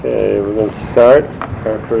Okay, we're going to start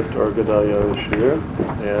our first Or Gedalia Shir,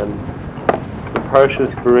 and in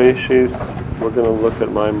Parshas Bereshis, we're going to look at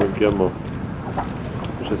Maimer Gimel,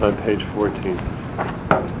 which is on page 14.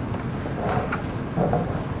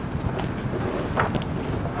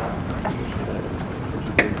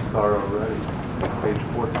 Okay. Start already. Page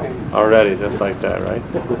 14. Already, just like that, right?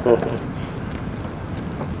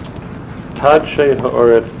 Tad Shei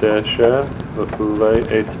Ha'oretz De'asher V'chulei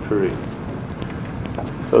Eitz Peri.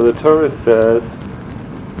 So the Torah says,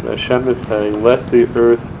 Hashem is saying, let the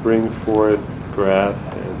earth bring forth grass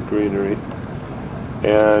and greenery,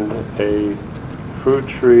 and a fruit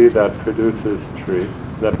tree that produces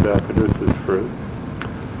produces fruit.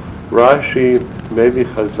 Rashi, maybe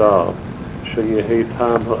Chazal, sheyehi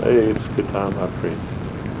tam ha'etz k'tam ha'pri.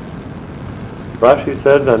 Rashi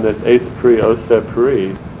says on this Eitz Peri Oseh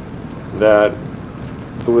Peri that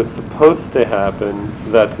it was supposed to happen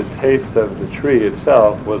that the taste of the tree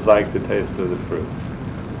itself was like the taste of the fruit.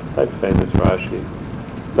 That famous Rashi.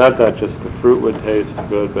 Not that just the fruit would taste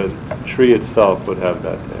good, but the tree itself would have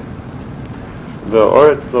that taste. The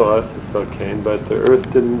Oretz lo asas kain, but the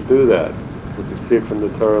earth didn't do that. We can see from the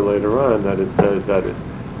Torah later on that it says that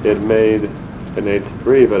it made an Eitz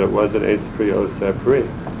Peri, but it wasn't Eitz Peri Oseh Peri.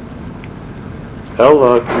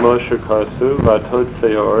 Ella k'mosher kasu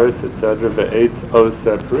v'atotzei ha'oretz etc. ve'etz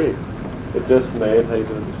oseh peri. It just made, how you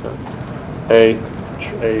doing this time?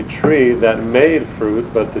 A tree that made fruit,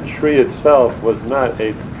 but the tree itself was not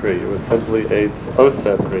Eitz Peri. It was simply Eitz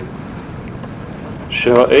Oseh Peri.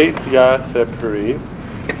 She'o'etz yaseh peri,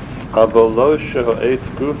 avo lo she'o'etz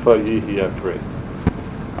gufa yihi peri.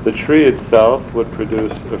 The tree itself would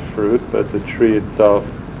produce a fruit, but the tree itself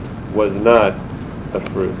was not a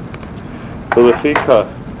fruit. V'lefikach,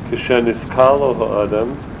 k'sheniskalo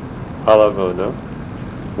ha'adam alavona,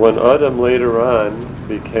 when Adam later on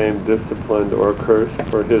became disciplined or cursed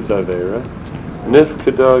for his avera,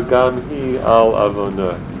 nifkada gam hi al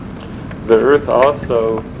avona. The earth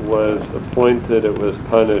also was appointed, it was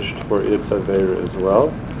punished for its avera as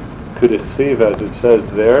well. K'dechsiv, as it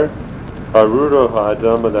says there, aruro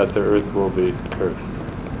ha'adama, that the earth will be cursed.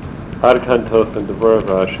 Ad kan tochen devor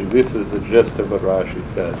Rashi. This is the gist of what Rashi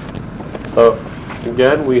says. So,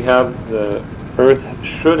 again, we have the earth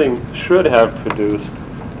should have produced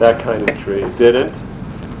that kind of tree. It didn't.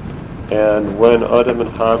 And when Adam and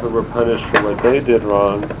Chava were punished for what they did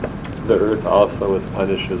wrong, the earth also was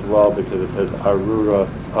punished as well, because it says, Arura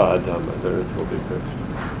ha'adama, the earth will be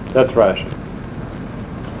cursed. That's Rashi.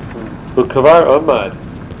 Ukavar Omad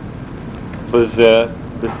was the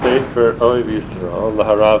Sefer Oiv Yisrael,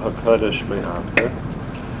 Laharav HaKadosh Me'after.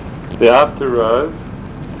 The After Rav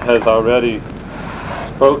has already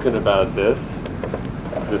spoken about this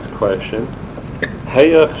question.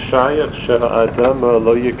 Heyach shayach she'ha'adama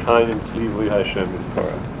lo yikayim tzivui Hashem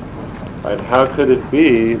yisparah. Right? How could it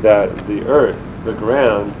be that the earth, the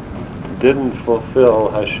ground, didn't fulfill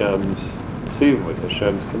Hashem's tzivui,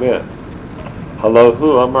 Hashem's command?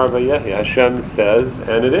 Halohu amar vayehi. Hashem says,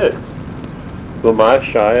 and it is. L'ma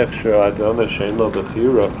shayach she'ha'adama she'en lo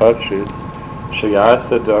b'chira chafshis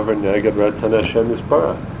sheyasa davar neged ratzon Hashem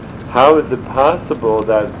yisparah. How is it possible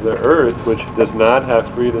that the earth, which does not have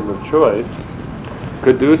freedom of choice,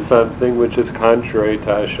 could do something which is contrary to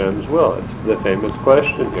Hashem's will? It's the famous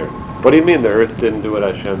question here. What do you mean the earth didn't do what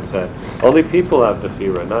Hashem said? Only people have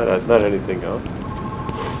bechira, not anything else.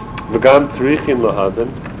 V'gam tzrichin lahaben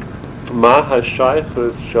ma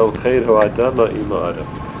hashaychus shel ched ha'adama ima adam.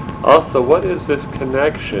 Also, what is this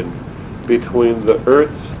connection between the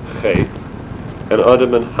earth's chet and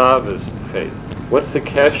Adam and Chava's chet? What's the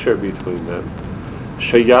kesher between them?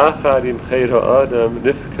 Sheyachad im chet ha'adam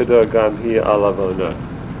nifkada gam hi alavona.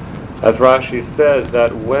 As Rashi says,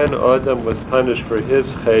 that when Adam was punished for his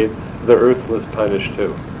chet, the earth was punished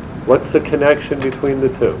too. What's the connection between the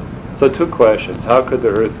two? So two questions. How could the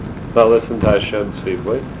earth not listen to Hashem's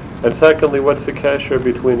tzivui? And secondly, what's the kesher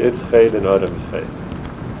between its chet and Adam's chet?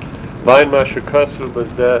 Vayin masher kasu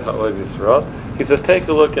b'zeh ha'oiv Yisrael. He says, take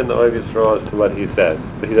a look in the Oiv Yisrael as to what he says,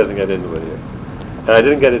 but he doesn't get into it here. And I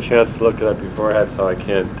didn't get a chance to look it up beforehand, so I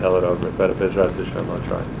can't tell it over. But if it's Ras Hashem, I'll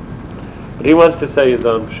try. But he wants to say his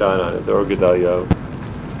own pshat on it, the Or Gedalia.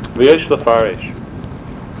 V'yesh lefarish.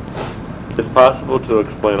 It's possible to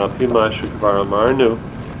explain afi mashu kvar amarnu,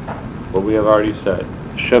 what we have already said.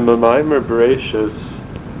 Shema maimer bereshis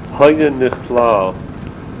hayan nichlal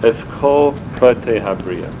es kol prate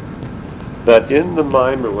habriya. That in the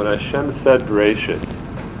Maimer, when Hashem said Bereshis,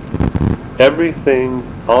 everything,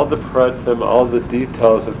 all the pratim, all the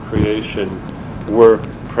details of creation were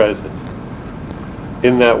present.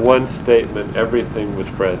 In that one statement, everything was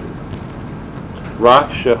present.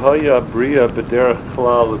 Rak shehaya bria b'derech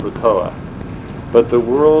klal u'b'koach. But the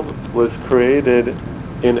world was created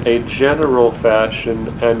in a general fashion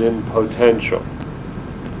and in potential.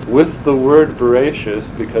 With the word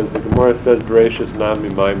Bereshis, because the Gemara says Bereshis Nami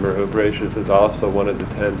Maimer, Bereshis is also one of the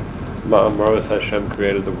 10 Ma'amaros Hashem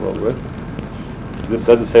created the world with. It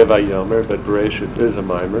doesn't say Vayomer, but Bereshis is a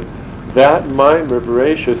Maimer. That Maimer,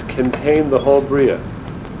 Bereshis, contained the whole Bria,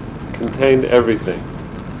 contained everything.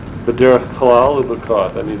 B'derech klal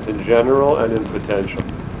u'b'koach, that means in general and in potential.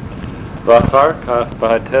 V'achar kach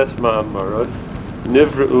b'hates ma'amaros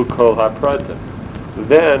nivre'u kol hapratim.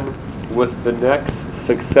 Then, with the next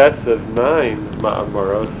successive 9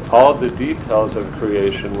 ma'amaros, all the details of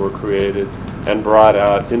creation were created and brought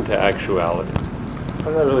out into actuality.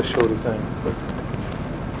 I'm not really sure what he's saying, but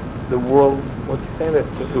the world, what's he saying? That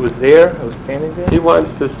it was there, it was standing there? He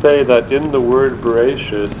wants to say that in the word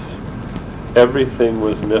Bereshis, everything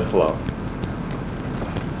was nichlal.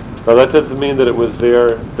 Now that doesn't mean that it was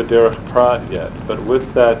there b'derech prat yet, but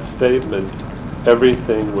with that statement,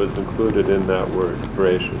 everything was included in that word,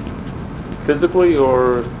 Bereshis. Physically,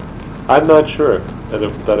 or I'm not sure that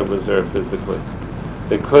it was there physically.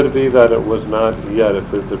 It could be that it was not yet a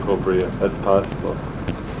physical bria. That's possible.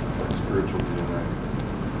 Spiritual DNA.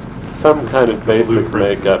 Some kind of basic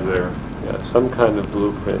makeup there. Yeah, some kind of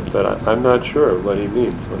blueprint. But I'm not sure what he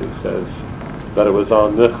means when he says that it was all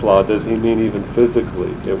nichlal. Does he mean even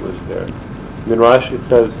physically it was there? I mean, Rashi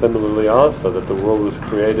says similarly also that the world was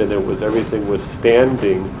created and everything was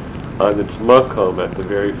standing on its makom at the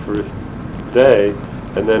very first day,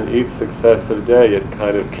 and then each successive day it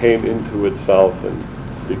kind of came into itself and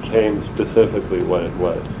became specifically what it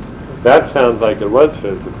was. That sounds like it was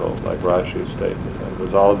physical, like Rashi's statement. It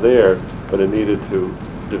was all there, but it needed to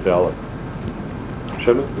develop.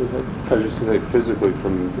 Shouldn't it? I was just going to say physically,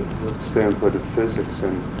 from the standpoint of physics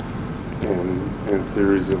and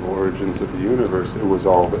theories of origins of the universe, it was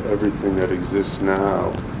all, everything that exists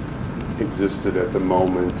now existed at the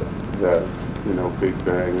moment that, Big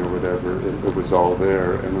Bang or whatever, it was all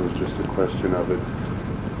there, and it was just a question of it,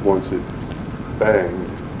 once it banged,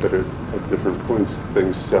 but at different points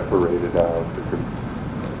things separated out,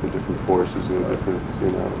 the different forces and the different,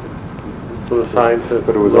 So the scientists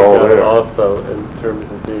but it was look all at it there. also in terms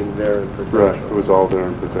of being there in potential. Right, it was all there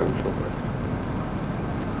in potential.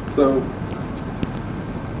 So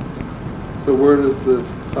where does this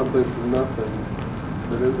something from nothing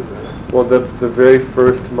fit into that? Well, the very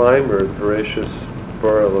first mimer, Bereshis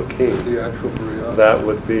Bara Elokim, The actual Bria. that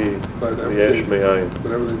would be But the everything- Yesh Me'ayin.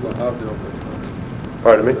 But everything's not obvious at that time.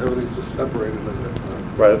 Pardon me? Everything's just separated at that time.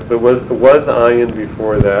 Right, there was ayin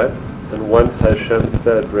before that, and once Hashem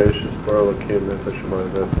said Bereshis Bara Elokim Es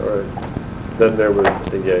Hashemayim Es Haaretz, then there was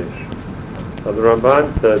a Yesh. Now the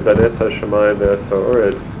Ramban said that Es Hashemayim Es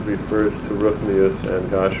Haaretz refers to Ruchnius and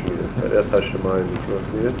Gashmius. That Es Hashemayim is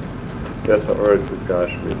Ruchnius, Es Haaretz is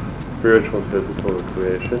Gashmius, spiritual and physical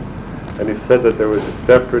creation. And he said that there was a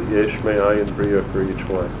separate Yesh Me'ayin Bria for each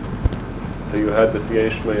one. So you had this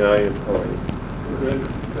Yesh Me'ayin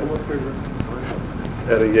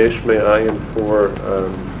and a Yesh Me'ayin for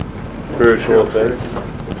spiritual things,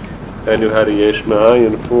 and you had a Yesh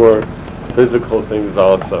Me'ayin for physical things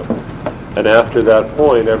also. And after that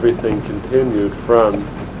point, everything continued from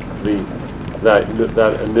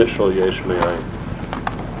that initial Yesh Me'ayin.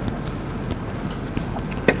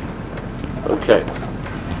 Okay.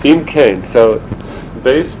 Im Kain. So,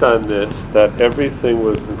 based on this, that everything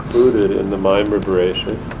was included in the Maimer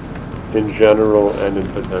Bereshis, in general and in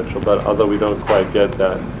potential, but although we don't quite get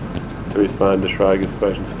that, to respond to Shragi's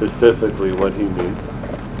question, specifically what he means.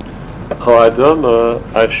 Ha'adama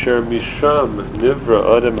asher misham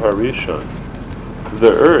nivra adam harishon,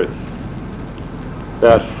 the earth,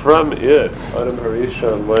 that from it Adam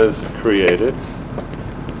Harishon was created.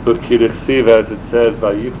 U'kiresiv, as it says,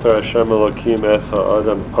 Vayiktar Hashem Elokim es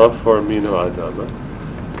ha'adam afor min ha'adama.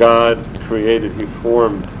 God created, He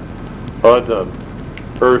formed Adam,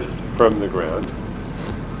 earth, from the ground.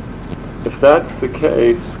 If that's the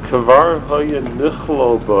case, Kavar haya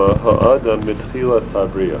nichlo ba ha'adam mitchilas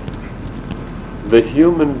habriya. The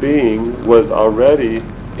human being was already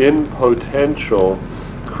in potential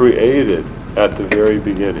created at the very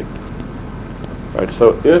beginning. Right,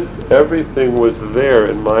 so if everything was there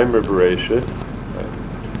in Maimer Bereshis,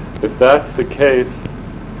 right, if that's the case,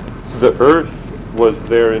 the earth was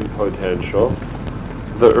there in potential.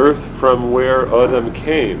 The earth from where Adam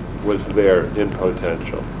came was there in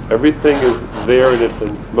potential. Everything is there in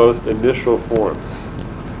its most initial form.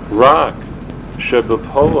 Rak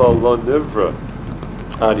shebepola lo nivra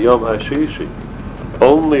ad yom hashishi.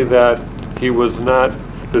 Only that he was not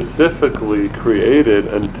specifically created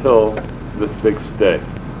until the sixth day.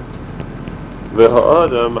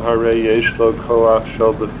 V'ha'adam harei yesh lo koach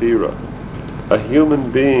shel bechira. A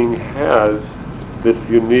human being has this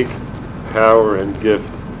unique power and gift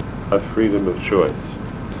of freedom of choice.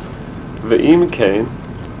 Ve'im kain,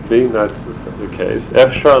 being that's the case,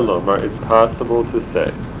 efshar lomar, it's possible to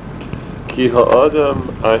say, ki ha'adam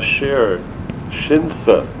asher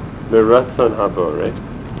shinsa meratzon habore,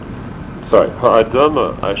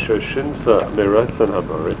 ha'adama asher shinsa meratzon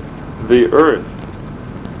habore, the earth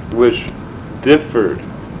which differed,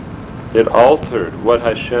 it altered what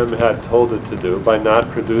Hashem had told it to do by not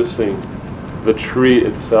producing the tree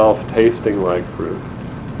itself tasting like fruit.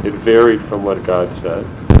 It varied from what God said.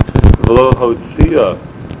 V'lo hotzia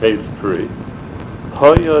eitz pri,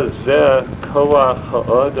 haya zeh koach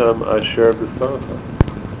ha'adam asher b'socha.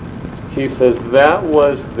 He says that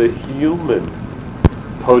was the human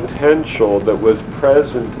potential that was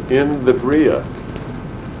present in the Bria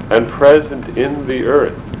and present in the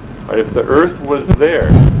earth. Right? If the earth was there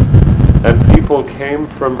and people came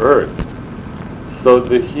from earth, so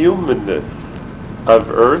the humanness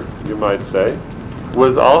of earth, you might say,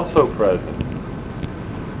 was also present.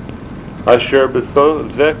 Asher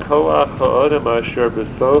zeh koach ha'adam asher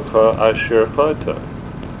b'socha asher chata.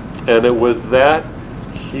 And it was that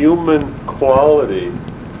human quality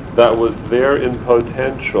that was there in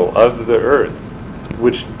potential of the earth,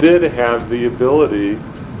 which did have the ability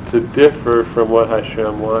to differ from what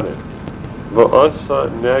Hashem wanted. V'asa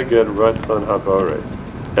neged ratzon habore,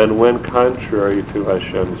 and went contrary to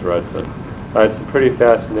Hashem's ratzon. It's a pretty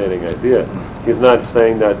fascinating idea. He's not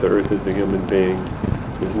saying that the earth is a human being.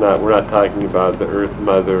 We're not talking about the Earth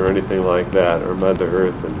Mother or anything like that, or Mother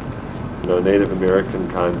Earth and Native American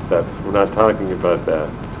concepts. We're not talking about that.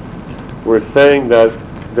 We're saying that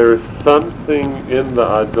there's something in the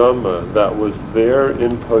Adama that was there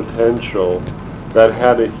in potential that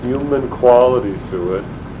had a human quality to it,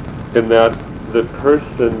 in that the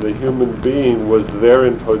person, the human being, was there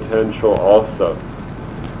in potential also.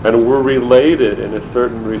 And we're related in a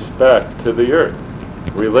certain respect to the earth.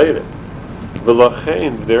 Related.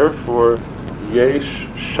 V'lachein, therefore, yesh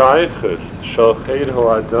shaychus shel ched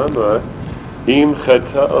ha'adama im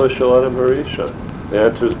cheta'o shel adam harishon. The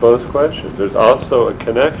answer is both questions. There's also a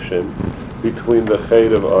connection between the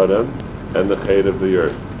ched of Adam and the ched of the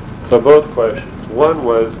earth. So both questions. One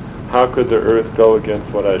was, how could the earth go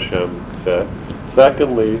against what Hashem said?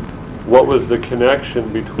 Secondly, what was the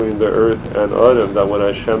connection between the earth and Adam, that when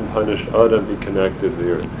Hashem punished Adam, he connected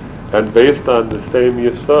the earth? And based on the same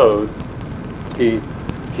yesod, he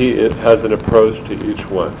has an approach to each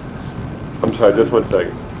one. I'm sorry, just one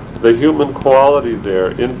second. The human quality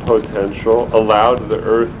there in potential allowed the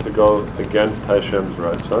earth to go against Hashem's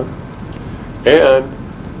ratzon. And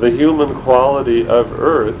the human quality of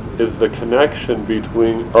earth is the connection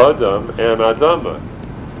between Adam and Adama.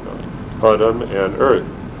 Adam and earth.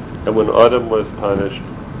 And when Adam was punished,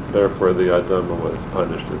 therefore the Adama was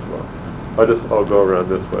punished as well. I'll go around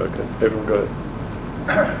this way, okay? Everyone go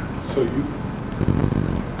ahead. So the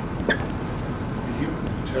human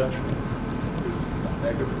potential is a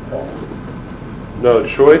negative quality? No,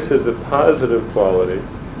 choice is a positive quality.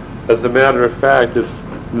 As a matter of fact, it's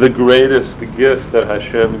the greatest gift that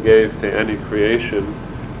Hashem gave to any creation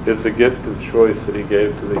is the gift of choice that he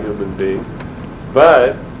gave to the human being.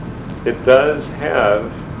 But it does have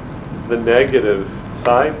the negative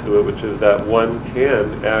side to it, which is that one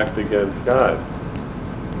can act against God.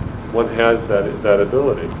 One has that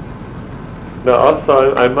ability. Now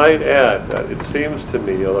also, I might add that it seems to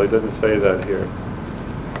me, although I didn't say that here,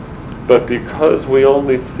 but because we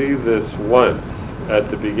only see this once at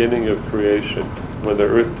the beginning of creation, when the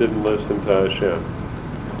earth didn't listen to Hashem,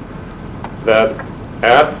 that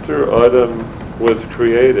after Adam was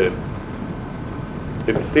created,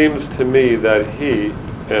 it seems to me that he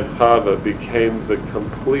and Chava became the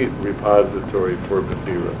complete repository for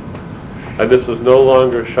Bethira. And this was no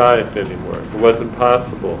longer shaykh anymore. It wasn't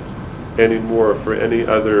possible anymore for any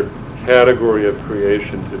other category of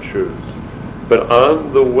creation to choose. But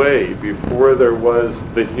on the way, before there was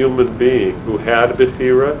the human being who had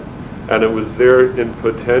Bethira, and it was there in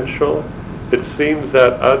potential, it seems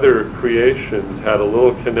that other creations had a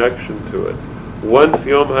little connection to it. Once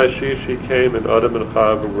Yom HaShishi came and Adam and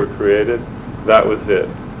Chava were created, that was it.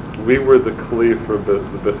 We were the kli for the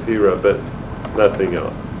Bethira, but nothing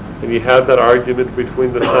else. And you had that argument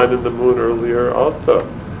between the sun and the moon earlier also,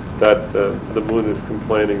 that the moon is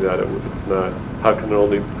complaining that it's not. How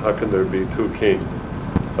can there be two kings?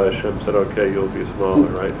 So Hashem said, okay, you'll be smaller,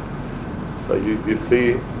 right? So you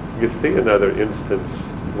see another instance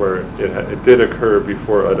where it did occur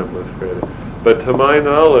before Adam was created. But to my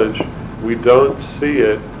knowledge, we don't see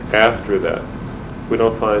it after that. We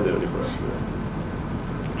don't find it anymore.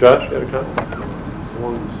 Josh, you had a comment?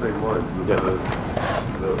 Along the same lines, Yeah.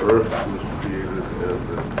 the earth was created and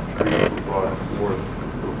the trees were brought forth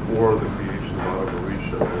before the creation of Adam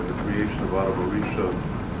Arisha. And the creation of Adam Arisha,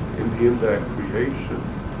 in that creation,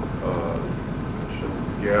 Hashem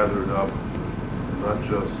gathered up not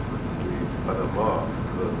just the Adamah,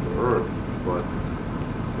 the earth, but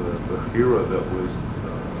the Hira that was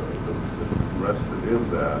that rested in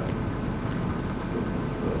that.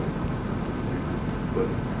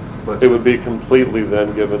 But It would be completely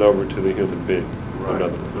then given over to the human being. right,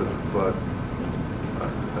 Another- but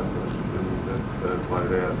I'm assuming that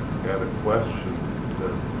might add a question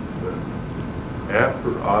that after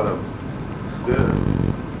Adam sinned,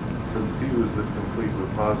 since he was the complete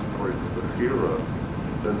repository for the Hira,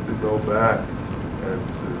 then to go back and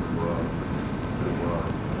to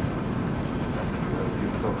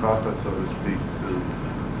give Tokacha, so to speak, to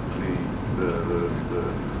the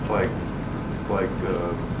it's like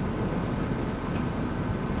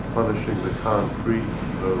punishing the concrete,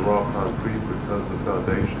 the raw concrete, because the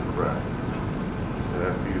foundation cracked. And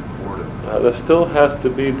after you poured it. There still has to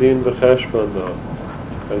be din v'cheshbon though.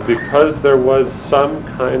 And because there was some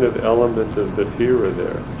kind of element of Bethira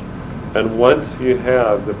there, and once you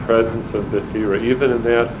have the presence of Bethira, even in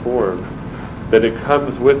that form, then it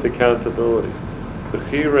comes with accountability.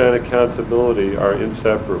 Bethira and accountability are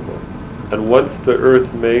inseparable. And once the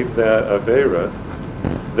earth made that Avera,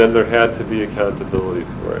 then there had to be accountability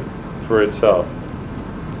for it, for itself.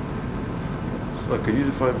 So can you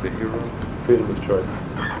define Behira? Freedom of choice.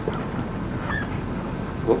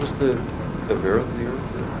 What was the Avera of the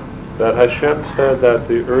earth? That Hashem said that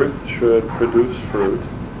the earth should produce fruit,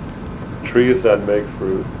 trees that make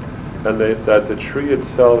fruit, and that the tree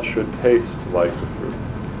itself should taste like the fruit.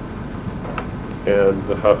 And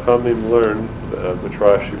the Chachamim learned, which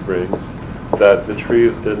Rashi brings, that the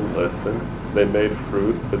trees didn't listen. They made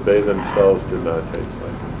fruit, but they themselves did not taste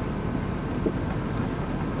like it.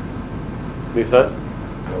 Nisan?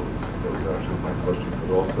 That was actually my question,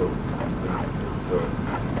 but also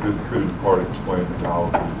this could in part explain how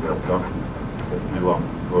the donkey that Elam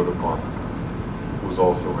rode upon was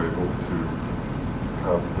also able to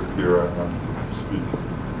have the Kira and to speak,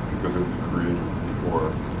 because it was created before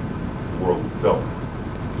the world itself.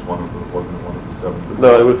 Wasn't it one of the seven? No,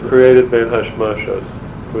 it was created Ben Hashmashos.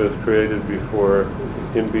 It was created before,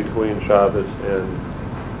 in between Shabbos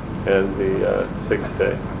and the sixth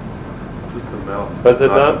day. Just the mouth. But the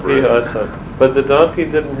not donkey, bread. but the donkey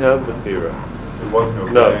didn't have the Bethira. It wasn't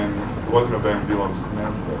obeying Bilam's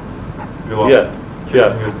commands though. Bilam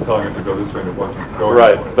telling it to go this way, and it wasn't going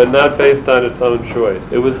Right, this way. but not based on its own choice.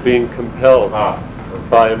 It was being compelled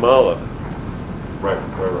by Amalek. Right.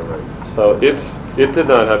 So it did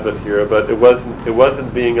not have Bethira, but it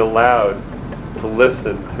wasn't being allowed to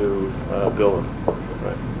listen to Bilam.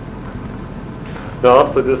 Right. Now,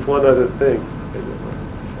 also, just one other thing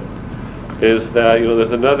is that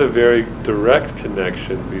there's another very direct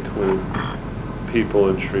connection between people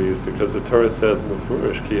and trees, because the Torah says in the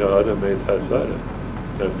Furish, Ki ha'adam ein tzada.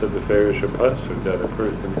 That's the Beferish pasuk, that a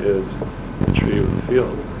person is the tree of the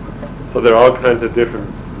field. So there are all kinds of different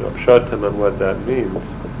pshatim on what that means,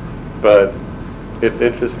 but it's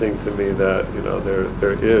interesting to me that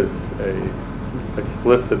there is a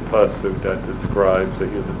explicit pasuk that describes a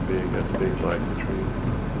human being as being like the tree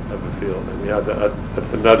of the field, and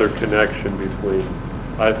that's another connection between,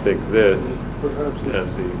 I think, this Perhaps and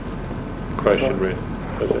it's, the question raised.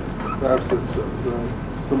 perhaps it's the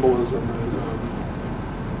symbolism is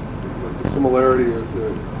the similarity is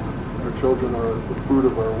that our children are the fruit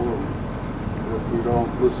of our womb, and if we don't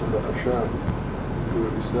listen to Hashem, do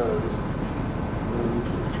what He says, then it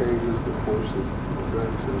changes the course of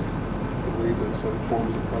events and will lead to some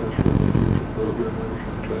forms of punishment in the future for the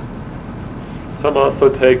generation. Some also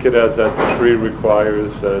take it as that the tree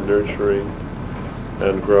requires nurturing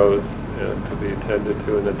and growth and to be attended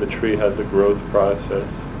to, and that the tree has a growth process,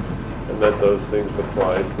 and that those things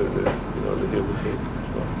apply to the human being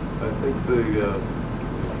as well. I think there's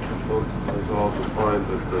also find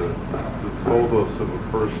that the tolos of a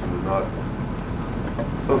person are not,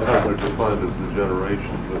 sometimes they're defined as the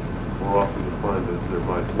generation, but more often defined as their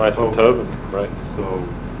Ma'asim, right? So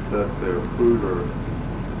that their fruit are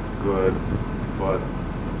good, but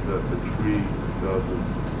that the tree doesn't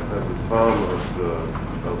have the tom of the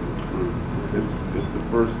fruit. It's the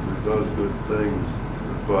person who does good things,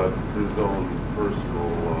 but his own personal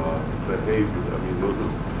behavior. I mean,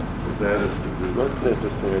 that is to do. That's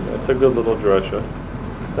interesting. That's a good little drasha.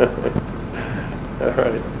 All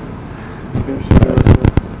right.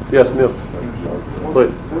 Yes, Neil. One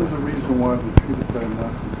Please. There's a reason why the tree decided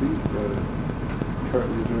not to be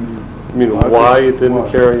Charlie Jr. I mean, why it didn't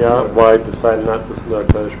carry out? Why it decided not to select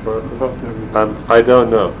Kadosh Baruch Hu? I don't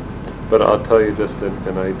know, but I'll tell you just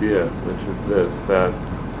an idea, which is this: that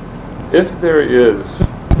if there is,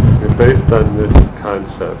 based on this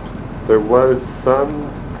concept, there was some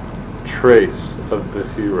trace of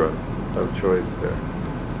Bechira, of choice there,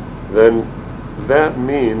 then that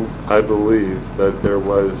means, I believe, that there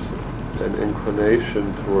was an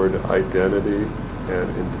inclination toward identity and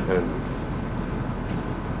independence.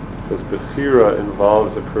 Because Bechira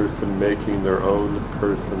involves a person making their own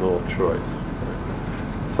personal choice.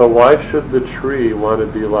 So why should the tree want to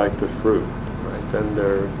be like the fruit? Right? Then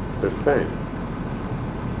they're same.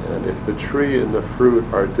 And if the tree and the fruit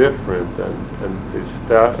are different, then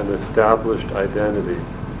an established identity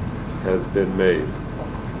has been made.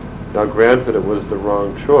 Now, granted, it was the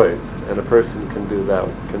wrong choice, and a person can do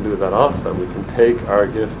that also. We can take our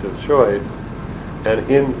gift of choice, and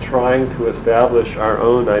in trying to establish our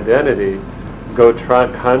own identity, go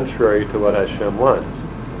contrary to what Hashem wants.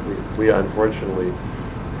 We unfortunately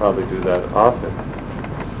probably do that often.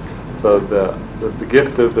 So the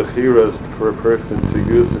gift of Bechira is for a person to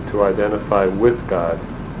use it to identify with God,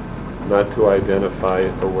 not to identify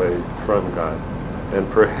away from God. And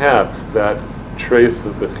perhaps that trace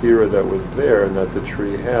of Bechira that was there and that the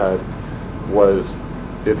tree had was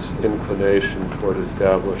its inclination toward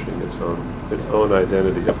establishing its own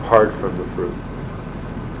identity apart from the fruit.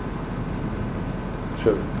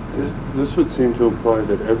 Sure. This would seem to imply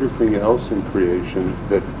that everything else in creation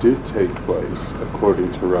that did take place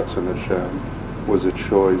according to Ratzon Hashem was a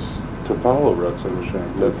choice to follow Ratzon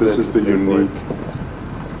Hashem. That this is the unique,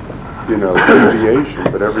 deviation,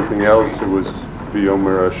 but everything else it was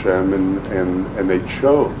V'yomer Hashem, and they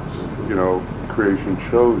chose, creation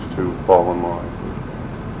chose to fall in line.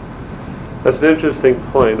 That's an interesting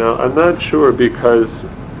point. Now, I'm not sure, because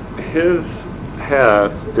his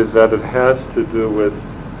path is that it has to do with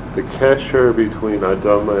the kesher between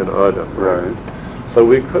Adama and Adam. Right. So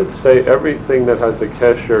we could say everything that has a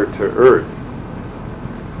kesher to earth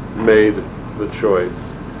made the choice.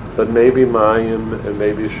 But maybe Mayim and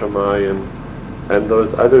maybe Shamayim and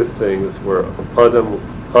those other things where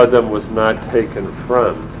Adam was not taken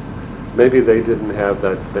from, maybe they didn't have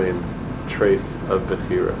that same trace of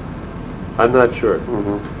Bechira. I'm not sure.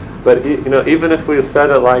 Mm-hmm. But even if we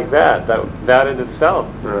said it like that in itself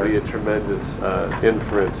would Right. be a tremendous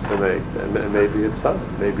inference to make. And maybe it's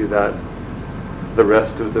something. Maybe that the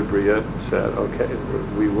rest of the Bria said, okay,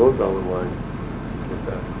 we will go in line with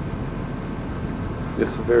that.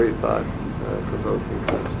 It's a very thought-provoking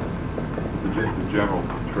concept. The general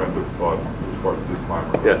trend of thought as far as this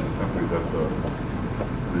mimer Yes. is simply that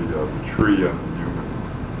the tree and the human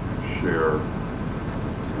share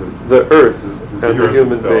The earth the and the earth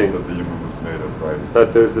human itself being. that the human was made of, right?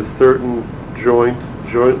 That there's a certain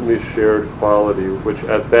jointly shared quality, which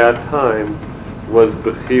at that time was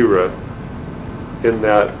Bechira, in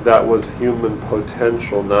that was human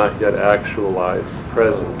potential not yet actualized,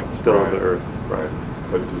 present, still on the earth. Right.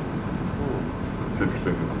 But it's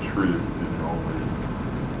interesting that the tree is the only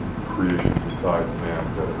creation besides man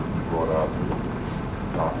that has been brought out to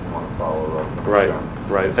not want to follow us.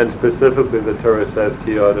 Right. And specifically the Torah says,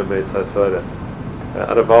 Ki Adam Eitz HaSoda.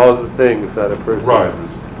 Out of all the things that a person... Right,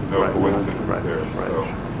 there's no coincidence there. So.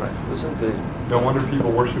 Right. No wonder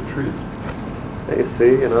people worship trees. You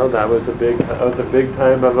see, that was a big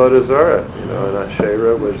time Avodah Zarah. And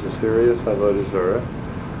Asherah was a serious Avodah Zarah,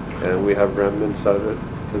 and we have remnants of it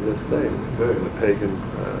to this day. The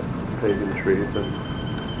pagan trees and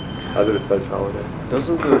other such holidays.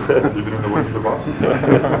 Doesn't the Even in the Wizard of Oz.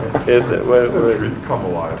 Is it? The trees come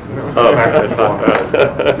alive. Oh.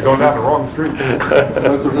 You're going down the wrong street.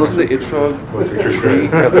 doesn't the Etrog tree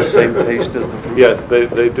have the same taste as the fruit? Yes,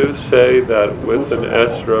 they do say that with an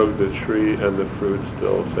estrog, the tree and the fruit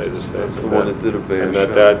still say the same. That's the one that did a bear and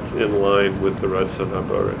shot. that's in line with the Ratzon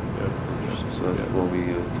HaBoreh. Yeah. So that's when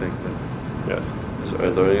we take that. Yes. Are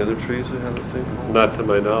there any other trees that have the same? Not to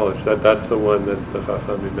my knowledge. That's the one that's the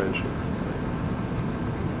Chachami mentioned.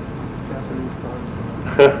 Japanese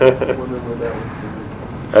whatever that was.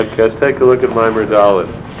 Okay, let's take a look at Maimer Dalet.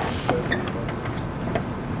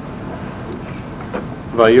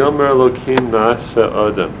 Vayomer Elokim Nasa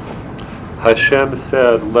Adam. Hashem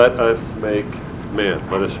said, let us make man.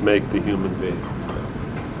 Let us make the human being.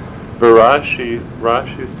 Rashi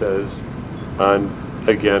says, on,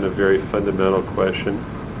 again, a very fundamental question,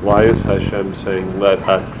 why is Hashem saying, let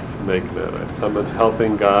us make man? Someone's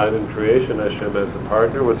helping God in creation, Hashem as a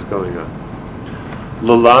partner, what's going on?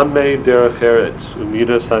 L'lamei derech eretz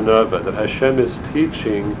umidas hanava, that Hashem is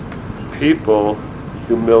teaching people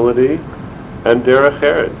humility, and derech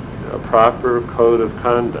eretz, a proper code of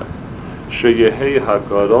conduct. Sheyehei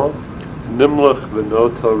hagadol nimlach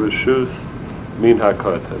v'noto reshus min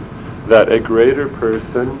hakoten, that a greater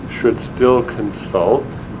person should still consult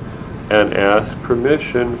and ask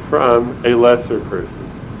permission from a lesser person.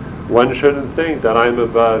 One shouldn't think that I'm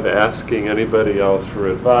above asking anybody else for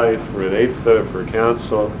advice, for an eitzah, for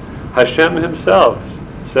counsel. Hashem himself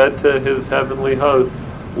said to his heavenly host,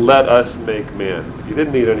 let us make man. He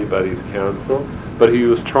didn't need anybody's counsel, but he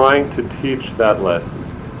was trying to teach that lesson.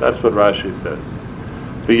 That's what Rashi says.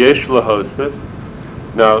 V'yesh lahosef.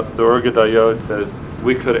 Now, the Or Gedayo says,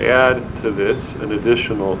 we could add to this an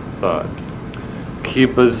additional thought. Ki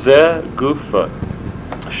bazeh gufa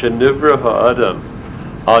shenivra ha'adam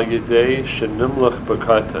al yedei shenimlach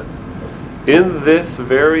b'katan. In this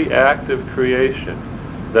very act of creation,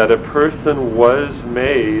 that a person was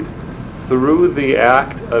made through the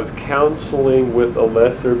act of counseling with a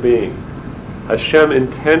lesser being. Hashem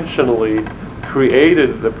intentionally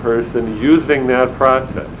created the person using that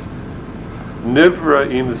process. Nivra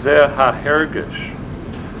im zeh ha'hergish.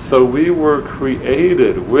 So we were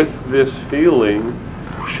created with this feeling,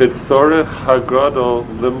 shetzorech hagadol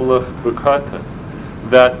limlach b'katan,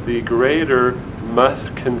 that the greater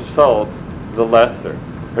must consult the lesser.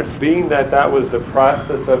 It's being that was the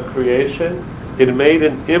process of creation, it made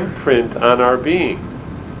an imprint on our being.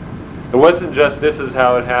 It wasn't just this is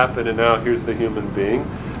how it happened and now here's the human being,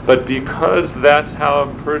 but because that's how a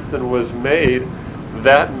person was made,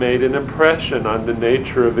 that made an impression on the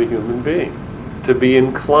nature of a human being, to be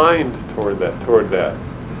inclined toward that.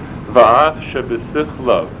 Va'af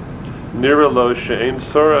shebesichlo nira lo she'ein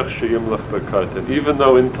sorach sheyimlach b'katan. Even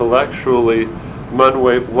though intellectually one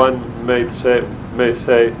may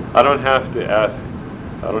say, I don't have to ask,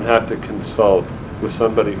 I don't have to consult with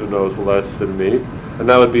somebody who knows less than me, and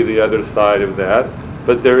that would be the other side of that.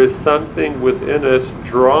 But there is something within us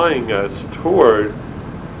drawing us toward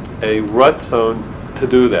a ratzon to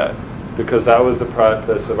do that, because that was the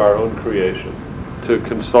process of our own creation, to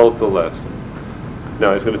consult the lesson.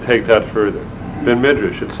 Now he's going to take that further. In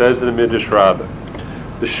Midrash, it says in the Midrash Rabbah,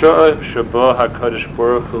 the Sha'ah Shabbat HaKadosh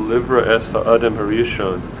Baruch Hu Livra Es HaAdam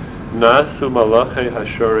HaRishon Nasu Malachei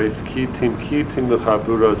HaShoreis Kitim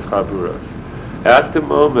L'Chaburos. At the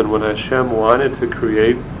moment when Hashem wanted to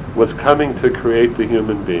create, was coming to create the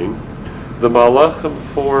human being, the Malachim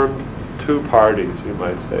formed two parties, you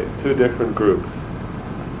might say, two different groups.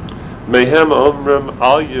 Mehem Omrim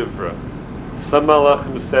Al Yivra. Some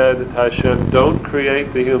Malachim said to Hashem, don't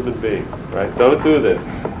create the human being, right? Don't do this.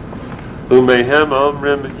 Umehem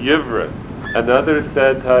Omrim Yivra. Another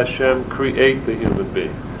said to Hashem, create the human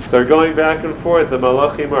being. So they're going back and forth. The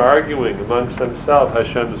Malachim are arguing amongst themselves.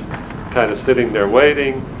 Hashem's kind of sitting there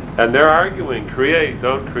waiting, and they're arguing, create,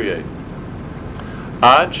 don't create.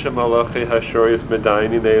 Ad shemalachi hashorius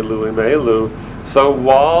medainin elu im elu. So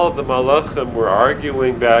while the Malachim were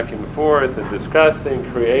arguing back and forth and discussing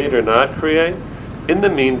create or not create, in the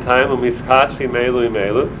meantime, umiskasi melu im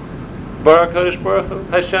elu, Baruch Kodesh Baruch Hu,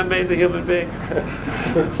 Hashem made the human being.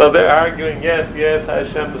 So they're arguing, yes,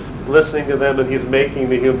 Hashem's listening to them and he's making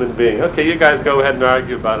the human being. Okay, you guys go ahead and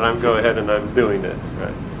argue about it, I'm going ahead and I'm doing it.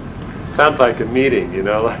 Right? Sounds like a meeting, you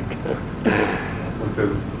know, like... So say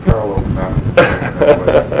this is a parallel map.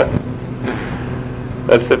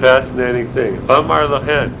 That's the fascinating thing. Amar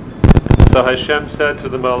Lahen. So Hashem said to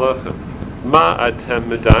the Malachim, Ma atem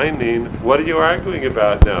medainin, what are you arguing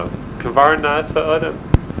about now? Kavar nasa adam.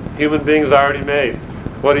 Human beings already made.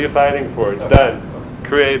 What are you fighting for? It's done.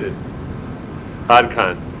 Created.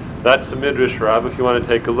 Adkan. That's the Midrash Rabbah. If you want to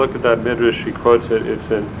take a look at that Midrash, he quotes it.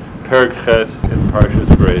 It's in Perek Ches in Parshas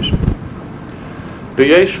Bereishis.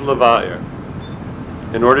 B'yesh levayer.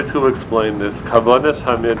 In order to explain this, Kavanas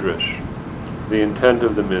HaMidrash, the intent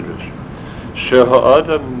of the Midrash,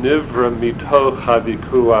 Sheha'adam nivra mitoch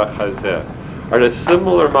havikuach hazeh, are a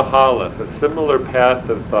similar mahalach, a similar path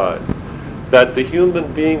of thought, that the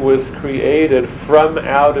human being was created from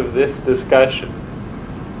out of this discussion.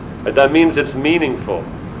 And that means it's meaningful,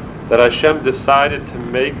 that Hashem decided to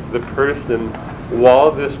make the person,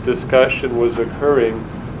 while this discussion was occurring,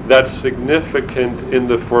 that's significant in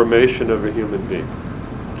the formation of a human being.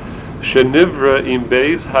 Shenivra im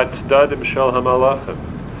beis hatdadim shel hamalachim,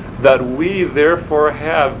 that we therefore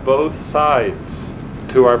have both sides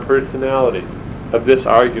to our personality of this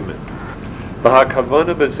argument. See, I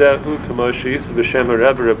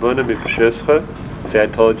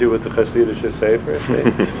told you what the Chassidish Sefer.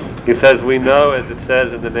 He says, we know, as it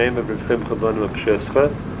says in the name of Rav Simcha ben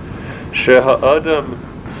Pshischa, Sheha'adam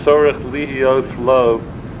sorech lihios lo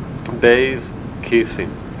beis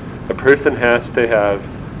kisim. A person has to have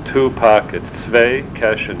two pockets. Zwei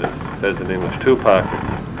Keshenes, says in English, two pockets.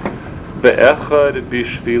 Be'echad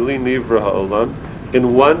bishvili nivra ha'olam.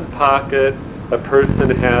 In one pocket, a person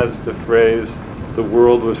has the phrase, the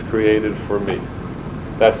world was created for me.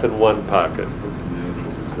 That's in one pocket. The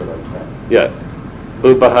angels who said I can. Yes.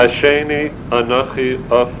 Ubahasheni anachi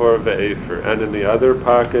afor ve'efer. And in the other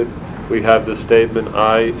pocket, we have the statement,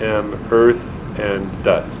 I am earth and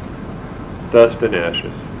dust. Dust and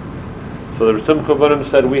ashes. So the Sim Kubanim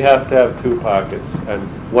said we have to have two pockets. And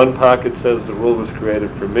one pocket says the world was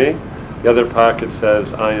created for me. The other pocket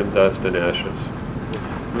says I am dust and ashes.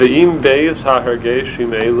 Ve'im beis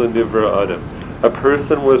ha'hargeshim elu nivra adam. A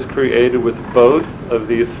person was created with both of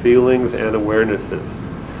these feelings and awarenesses.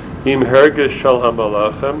 Im hergesh shel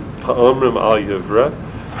hamalachim ha'omrim al yivra.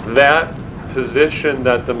 That position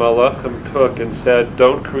that the malachim took and said,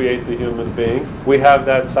 don't create the human being, we have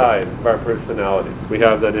that side of our personality. We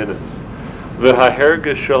have that in us.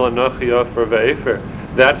 V'hahergesh shel anochi afer ve'efer.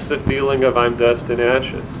 That's the feeling of I'm dust and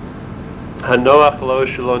ashes. Hanoach lo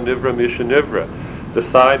shelo nivra misha nivra. The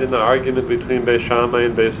side in the argument between Beis Shammai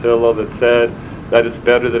and Beis Hillel that said that it's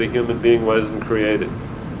better that a human being wasn't created.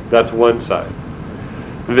 That's one side.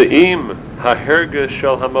 Ve'im hahergesh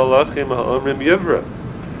shel hamalachim ha'omrim yivra.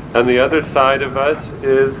 And the other side of us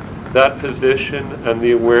is that position and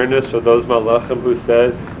the awareness of those malachim who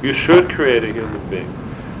said, you should create a human being.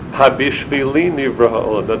 Habishvili nivra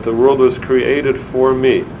ha'olam, that the world was created for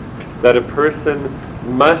me. That a person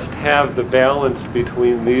must have the balance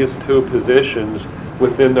between these two positions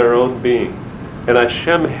within their own being. And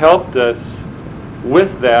Hashem helped us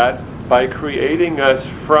with that by creating us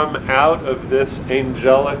from out of this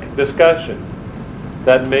angelic discussion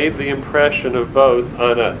that made the impression of both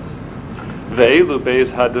on us.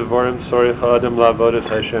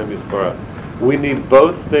 We need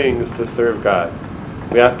both things to serve God.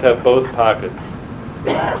 We have to have both pockets.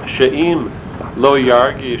 She'im lo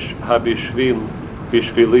yargish habishvili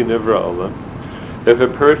nivra olam. If a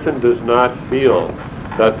person does not feel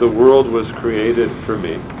that the world was created for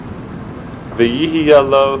me, v'yihiya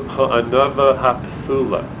lo ha'anava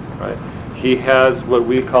ha'psula, right? He has what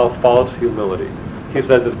we call false humility. He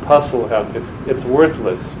says it's puzzle him. It's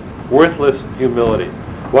worthless humility.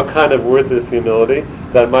 What kind of worthless humility?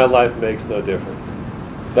 That my life makes no difference.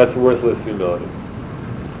 That's worthless humility.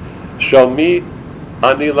 Shalmi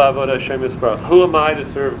ani lavod Hashem yisbarach. Who am I to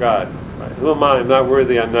serve God? Right? Who am I? I'm not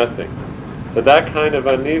worthy. I'm nothing. So that kind of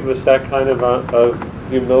anivus, that kind of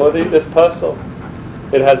humility is puzzle.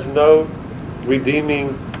 It has no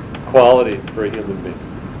redeeming quality for a human being.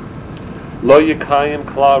 Lo yikayim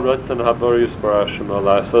klal ratzon haboriyus barashim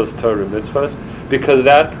alasos Torah mitzvahs, because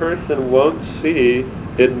that person won't see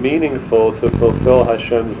it meaningful to fulfill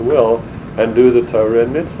Hashem's will and do the Torah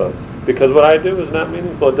and mitzvahs. Because what I do is not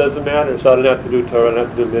meaningful. It doesn't matter. So I don't have to do Torah. I don't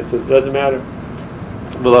have to do mitzvahs. It doesn't matter.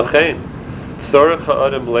 V'lachein tzorech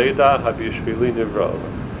ha'adam leida habishvili nivra.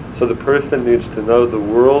 So the person needs to know the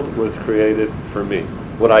world was created for me.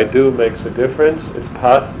 What I do makes a difference. It's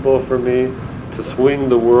possible for me to swing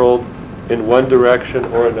the world in one direction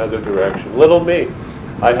or another direction. Little me,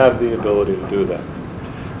 I have the ability to do that.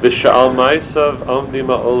 V'sha'al ma'asav omdim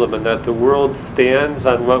ha'olam, and that the world stands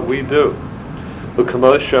on what we do.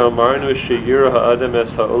 V'kamosha amarnu she'yir ha'adam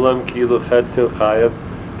es ha'olam kilu chetzil chayav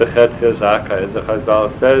v'chetzil zakah. As the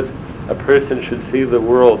Chazal says, a person should see the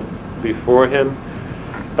world before him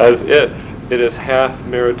as if it is half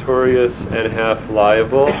meritorious and half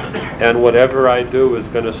liable, and whatever I do is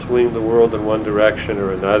going to swing the world in one direction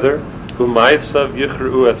or another. U'maisav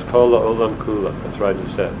yichru es kol ha'olam kula. That's right, it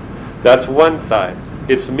said. That's one side.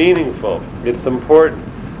 It's meaningful. It's important.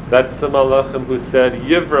 That's the malachim who said,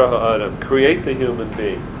 Yivra ha'adam, create the human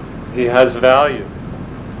being. He has value.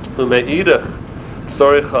 U'me'idach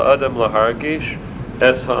tzorich ha'adam lahargish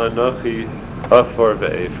es ha'anochi afor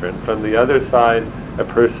ve'efer. From the other side, a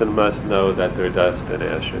person must know that they're dust and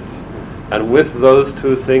ashes. And with those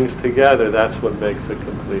two things together, that's what makes a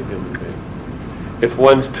complete human being. If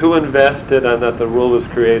one's too invested on that the world was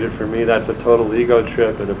created for me, that's a total ego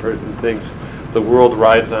trip, and a person thinks the world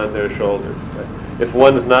rides on their shoulders. If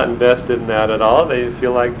one's not invested in that at all, they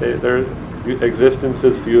feel like their existence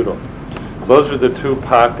is futile. Those are the two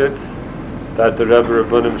pockets that the Rebbe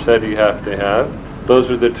Rabbunim said you have to have. Those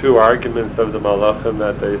are the two arguments of the Malachim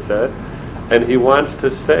that they said. And he wants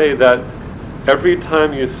to say that every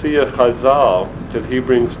time you see a Chazal, because he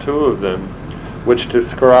brings two of them, which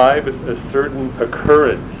describes a certain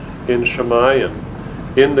occurrence in Shemayim,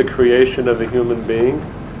 in the creation of a human being,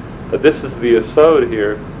 that this is the asod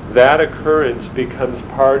here, that occurrence becomes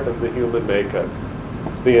part of the human makeup.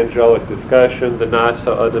 The angelic discussion, the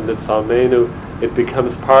Nasa Adam Nitzalmenu, it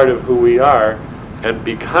becomes part of who we are, And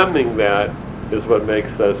becoming that is what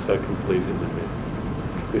makes us a complete human being.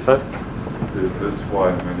 Lisa? Is this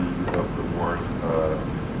why many of the more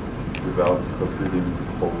devout Hasidim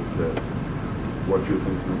hold that what you're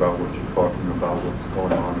thinking about, what you're talking about, what's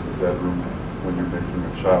going on in the bedroom when you're making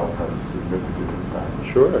a child has a significant impact?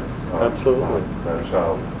 Sure, absolutely. On that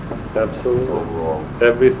child's Absolutely. overall.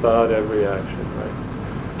 Every thought, every action, right?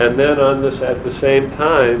 And then on this, at the same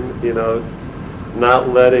time, not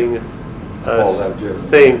letting All that us jazz.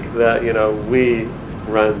 think that, we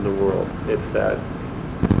run the world. It's that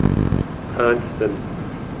constant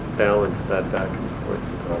balance, that back and forth.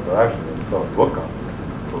 But actually, there's some book on this,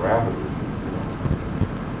 parameters,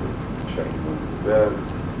 checking under the bed,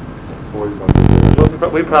 toys under the bed.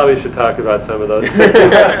 Well, we probably should talk about some of those things.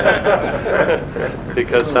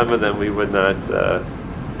 Because some of them we would not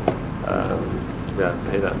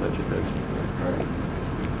pay that much attention to. Right.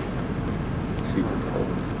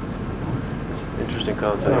 Interesting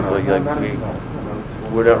concept.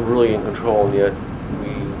 We're not really in control, and yet we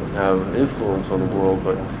have an influence on the world.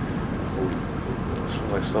 But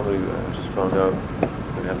it's like somebody just found out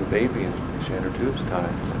would have a baby and she had her tubes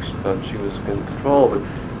tied. Like she thought she was in control, but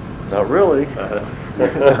not really. Right.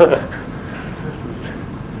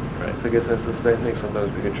 I guess that's the same thing.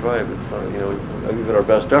 Sometimes we can try, but even our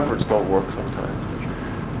best efforts don't work sometimes.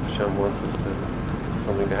 Hashem wants us to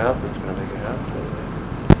something to happen. It's going to make it happen.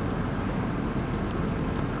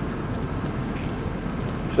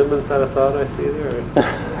 Shimon's not a thought I see there?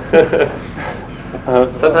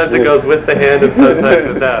 Sometimes it goes with the hand and sometimes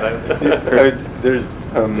without. There's,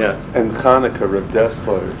 Yeah. in Hanukkah, Rav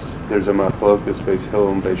Dessler's, there's a machlokas, Beis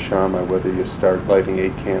Hillel and Beis Shammai, whether you start lighting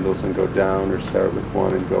 8 candles and go down or start with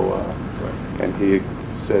 1 and go up. Right. And he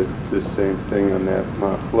says the same thing on that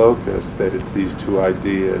machlokas, that it's these two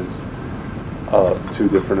ideas, 2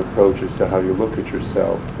 different approaches to how you look at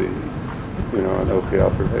yourself. Anochi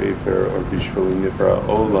Alper Ha'efer or Bishvili Nivra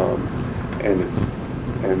Olam, and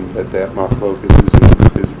that machlokas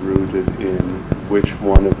is rooted in which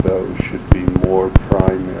one of those should be more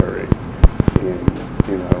primary in,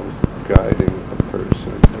 guiding a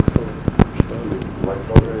person.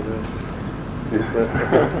 I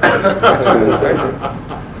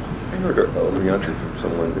heard a answer from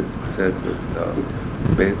someone that said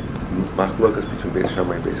that machlokas between Beis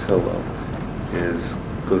Shammai and Beis Hillel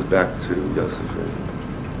goes back to Yosef and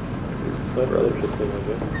his That's brother. interesting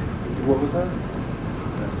idea. What was that?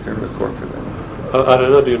 They're in the court for that. I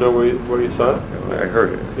don't know. Do you know where you saw it? I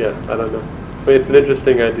heard it. Yeah, I don't know. But it's an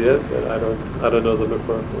interesting idea, but I don't know the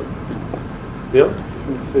Makor for it. Yeah? I was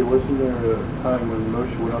going to say, wasn't there a time when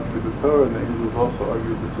Moshe went out to the Torah and the angels also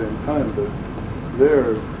argued at the same time, but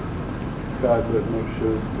there, God let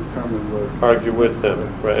Moshe determine what... Argue with them,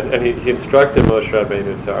 right? And he instructed Moshe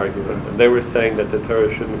Rabbeinu to argue with them. They were saying that the Torah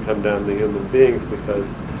shouldn't come down to human beings because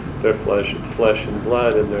they're flesh and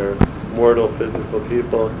blood, and they're mortal, physical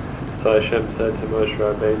people. So Hashem said to Moshe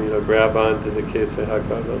Rabbeinu, grab onto the Kesei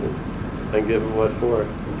HaKavod and give him what for.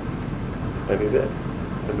 And he did.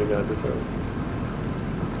 And we got the Torah.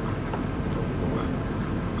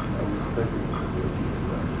 I was thinking,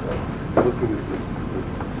 looking at this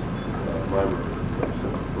library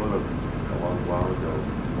a long while ago,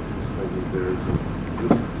 thinking there's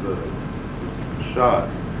this shot,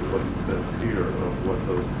 what it says here, of what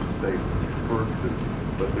those statements refer to,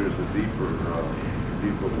 but there's a deeper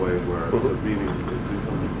way where the meaning is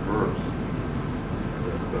becoming reversed.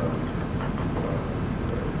 That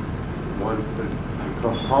one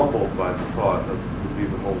becomes humbled by the thought of the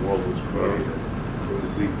whole world was created. With a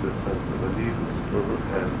deep sense of unease.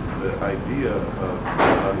 And the idea of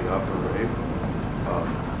on the upper April, I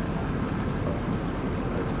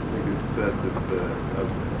think it's said that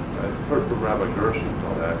I've heard from Rabbi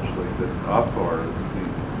Gershenfeld actually that Afar is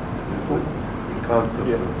the concept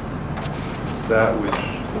of that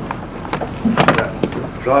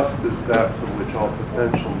dust is that from which all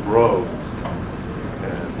potential grows,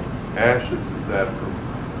 and ashes is that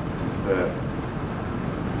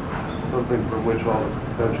something from which all the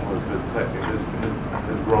potential has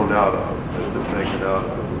been grown out of, has been taken out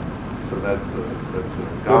of. So that's a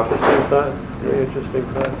gospel. Interesting thought. Very interesting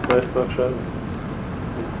thought. Nice machshava.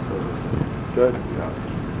 Good. Yeah.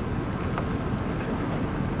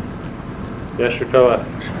 Yeshua Koach.